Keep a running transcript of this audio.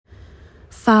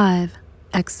5.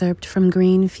 Excerpt from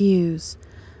Green Fuse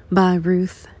by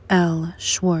Ruth L.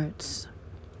 Schwartz.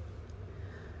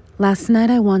 Last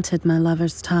night I wanted my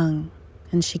lover's tongue,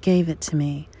 and she gave it to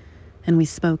me, and we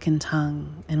spoke in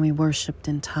tongue, and we worshipped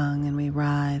in tongue, and we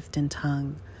writhed in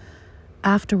tongue.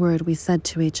 Afterward we said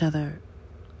to each other,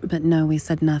 but no, we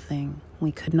said nothing,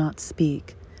 we could not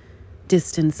speak.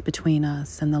 Distance between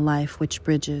us and the life which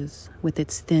bridges with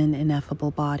its thin, ineffable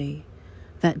body.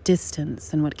 That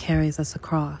distance and what carries us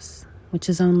across, which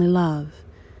is only love,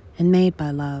 and made by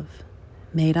love,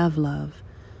 made of love,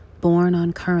 born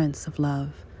on currents of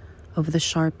love, over the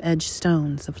sharp-edged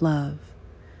stones of love.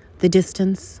 The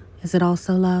distance, is it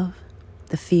also love?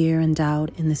 The fear and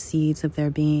doubt in the seeds of their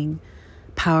being,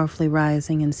 powerfully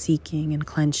rising and seeking and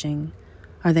clenching,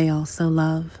 are they also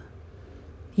love?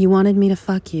 You wanted me to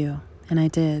fuck you, and I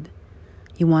did.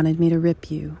 You wanted me to rip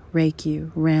you, rake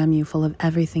you, ram you full of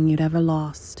everything you'd ever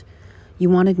lost. You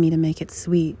wanted me to make it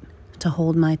sweet, to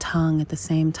hold my tongue at the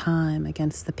same time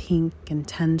against the pink and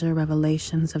tender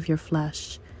revelations of your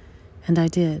flesh. And I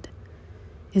did.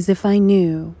 As if I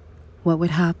knew what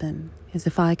would happen, as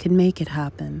if I could make it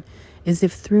happen, as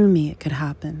if through me it could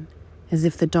happen, as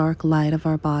if the dark light of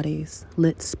our bodies,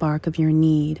 lit spark of your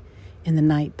need in the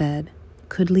night bed,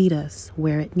 could lead us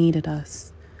where it needed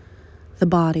us. The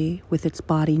body with its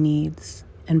body needs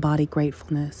and body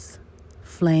gratefulness,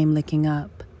 flame licking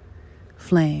up,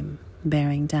 flame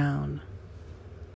bearing down.